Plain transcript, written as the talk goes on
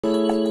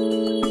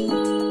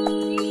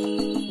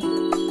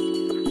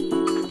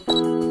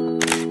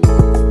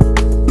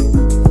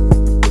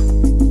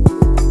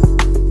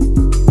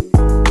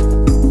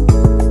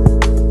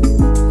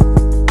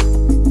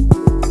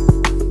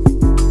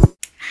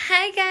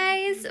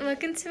guys,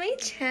 welcome to my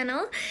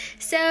channel.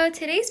 So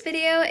today's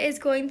video is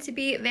going to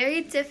be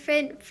very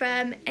different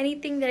from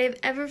anything that I've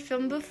ever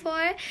filmed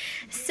before.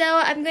 So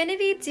I'm going to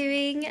be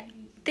doing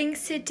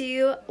things to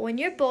do when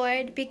you're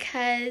bored,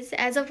 because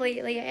as of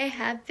lately I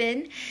have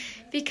been,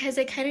 because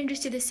I kind of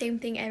just do the same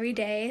thing every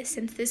day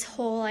since this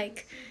whole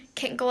like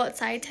can't go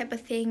outside type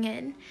of thing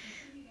and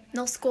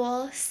no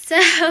school. So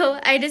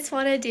I just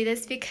want to do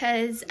this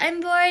because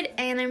I'm bored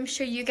and I'm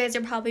sure you guys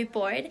are probably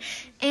bored,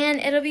 and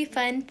it'll be a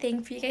fun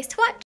thing for you guys to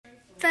watch.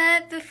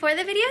 But before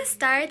the video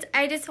starts,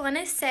 I just want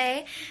to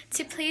say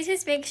to please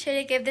just make sure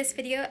to give this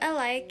video a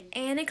like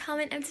and a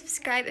comment and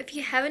subscribe if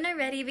you haven't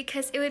already,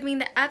 because it would mean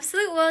the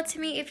absolute world to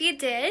me if you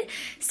did.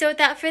 So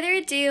without further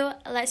ado,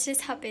 let's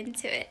just hop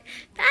into it.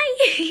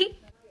 Bye!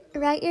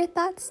 Write your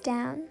thoughts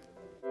down.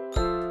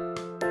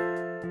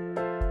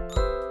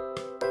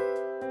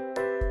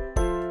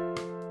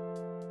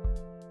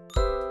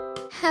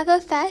 Have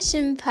a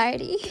fashion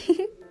party.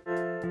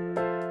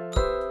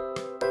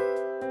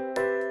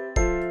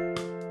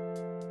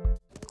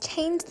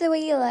 Change the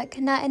way you look,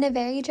 not in a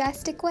very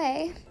drastic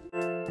way.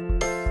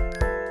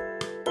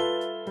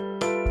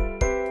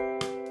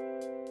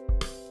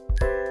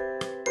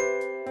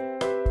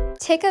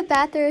 Take a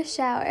bath or a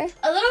shower.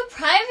 A little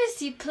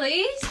privacy,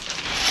 please.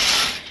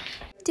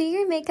 Do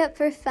your makeup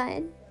for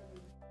fun.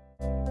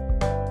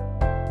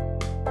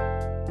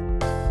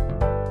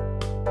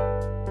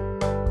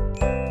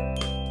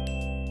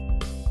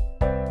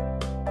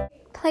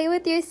 Play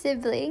with your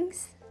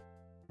siblings.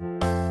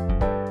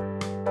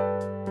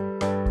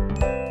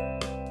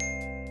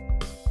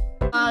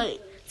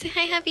 Say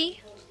hi,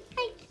 Happy.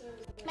 Hi.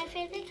 My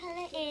favorite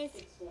color is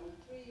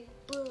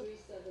blue.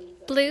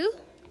 Blue?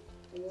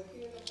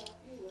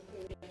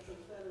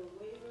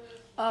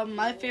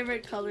 My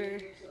favorite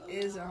color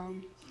is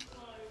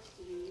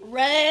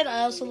red.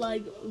 I also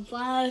like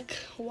black,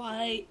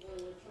 white,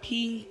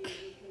 pink,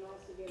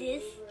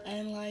 This?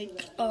 and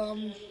like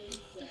blue.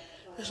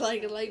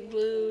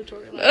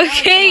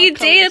 Okay, you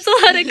dance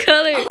a lot of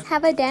colors.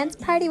 Have a dance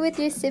party with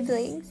your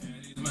siblings.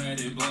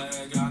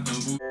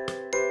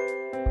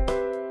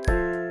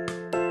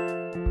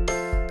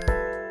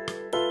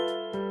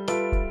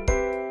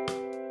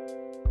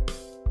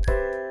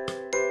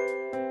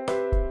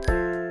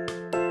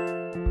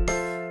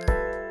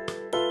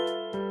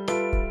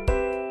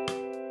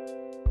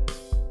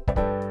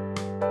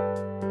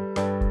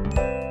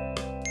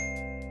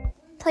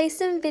 Play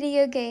some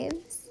video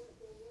games.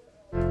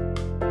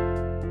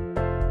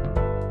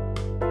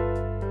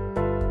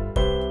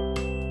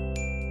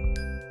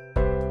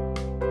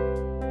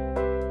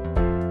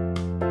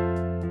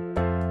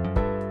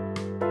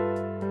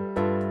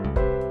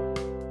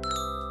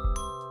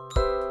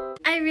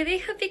 I really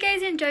hope you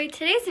guys enjoyed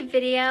today's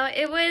video.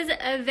 It was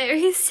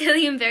very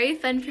silly and very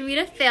fun for me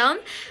to film.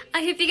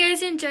 I hope you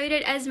guys enjoyed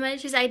it as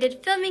much as I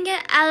did filming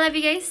it. I love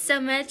you guys so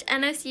much,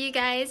 and I'll see you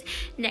guys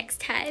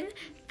next time.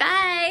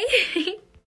 Bye!